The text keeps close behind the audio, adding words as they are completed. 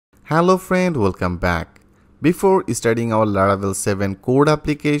Hello friend, welcome back. Before starting our Laravel 7 code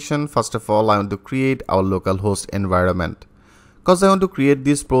application, first of all I want to create our localhost environment. Because I want to create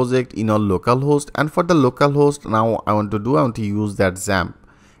this project in our localhost, and for the localhost now I want to use that XAMPP.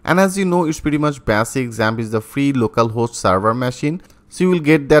 And as you know, it's pretty much basic. XAMPP is the free localhost server machine. So you will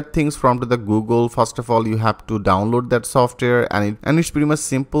get that things from the Google. First of all, you have to download that software, and it's pretty much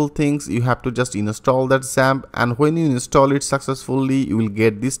simple things. You have to just install that XAMPP, and when you install it successfully, you will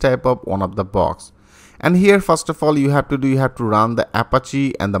get this type of one of the box. And here, first of all, you have to run the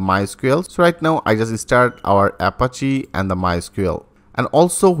Apache and the MySQL. So right now, I just start our Apache and the MySQL. And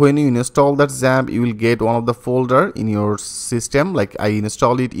also when you install that XAMPP, you will get one of the folder in your system. Like I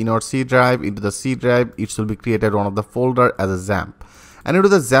install it in our C drive. Into the C drive, it will be created one of the folder as a XAMPP. And into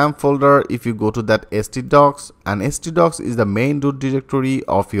the XAMPP folder, if you go to that htdocs, and htdocs is the main root directory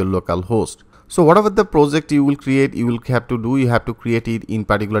of your local host. So whatever the project you will create, you have to create it in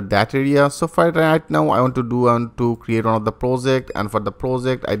particular that area. So for right now, I want to create one of the project, and for the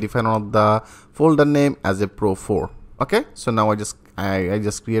project, I define one of the folder name as a pro4. Okay, so now I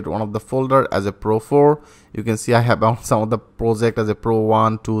just create one of the folder as a pro4. You can see I have some of the project as a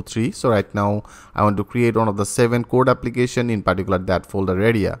pro1, 2, 3. So right now I want to create one of the 7 code application in particular that folder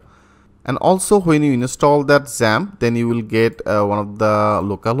area. And also when you install that XAMPP, then you will get one of the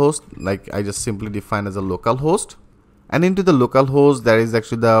localhost. Like I just simply define as a localhost. And into the localhost, there is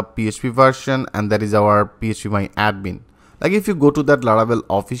actually the PHP version, and that is our phpMyAdmin. Like if you go to that Laravel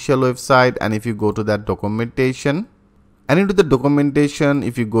official website, and if you go to that documentation, and into the documentation,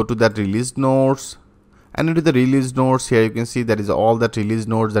 if you go to that release notes, and into the release notes, here you can see that is all that release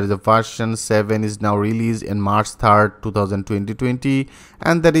notes. That is a version 7 is now released in March 3rd 2020,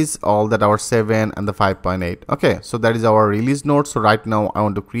 and that is all that our 7 and the 5.8. Okay, so that is our release notes. So right now I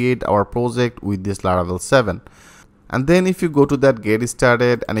want to create our project with this Laravel 7. And then if you go to that get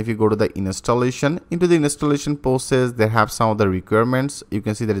started, and if you go to the installation, into the installation process, they have some of the requirements. You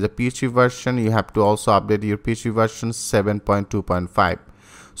can see there is a PHP version. You have to also update your PHP version 7.2.5.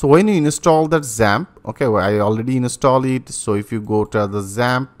 So when you install that XAMPP, okay, well, I already installed it. So if you go to the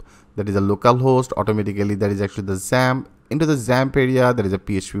XAMPP, that is a localhost, automatically that is actually the XAMPP. Into the XAMPP area, there is a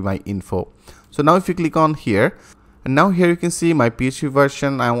phpMyInfo. So now if you click on here, and now here you can see my PHP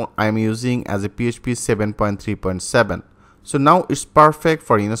version I'm using as a PHP 7.3.7. So now it's perfect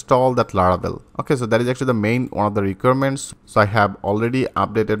for install that Laravel. Okay, so that is actually the main one of the requirements. So I have already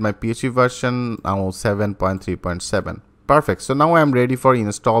updated my PHP version now 7.3.7. Perfect. So now I am ready for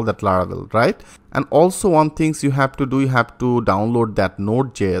install that Laravel, right? And also one things you have to do, you have to download that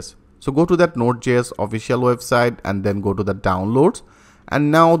Node.js. So go to that Node.js official website, and then go to the downloads. And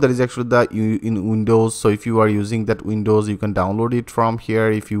now there is actually the in Windows. So if you are using that Windows, you can download it from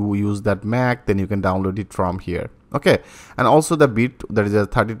here. If you use that Mac, then you can download it from here. Okay, and also the bit, there is a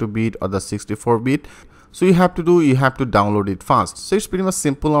 32-bit or the 64-bit. So you have to download it fast. So it's pretty much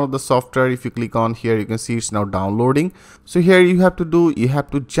simple on the software. If you click on here, you can see it's now downloading. So here you have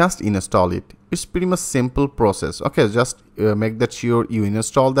to just install it. It's pretty much simple process. Okay, just make that sure you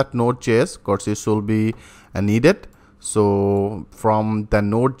install that Node.js, because it will be needed. So from the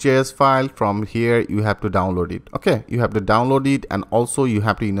Node.js file, from here you have to download it. Okay, you have to download it, and also you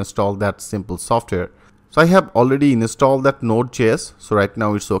have to install that simple software. So I have already installed that Node.js. So right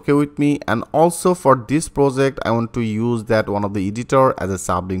now it's okay with me. And also for this project, I want to use that one of the editor as a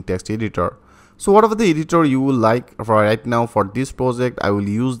sublink text editor. So whatever the editor you will like, for right now for this project, I will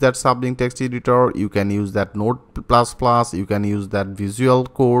use that sublink text editor. You can use that Node++, you can use that Visual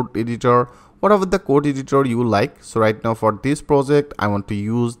Code editor, whatever the code editor you like. So right now for this project, I want to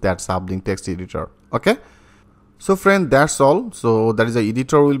use that sublink text editor. Okay. So friend, that's all. So that is the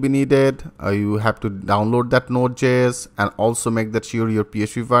editor will be needed. You have to download that Node.js, and also make that sure your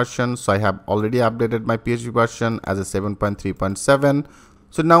PHP version. So I have already updated my PHP version as a 7.3.7.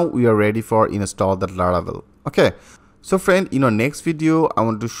 So now we are ready for install that Laravel. Okay. So friend, in our next video, I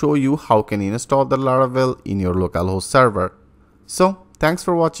want to show you how can you install the Laravel in your localhost server. So thanks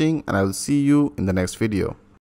for watching, and I will see you in the next video.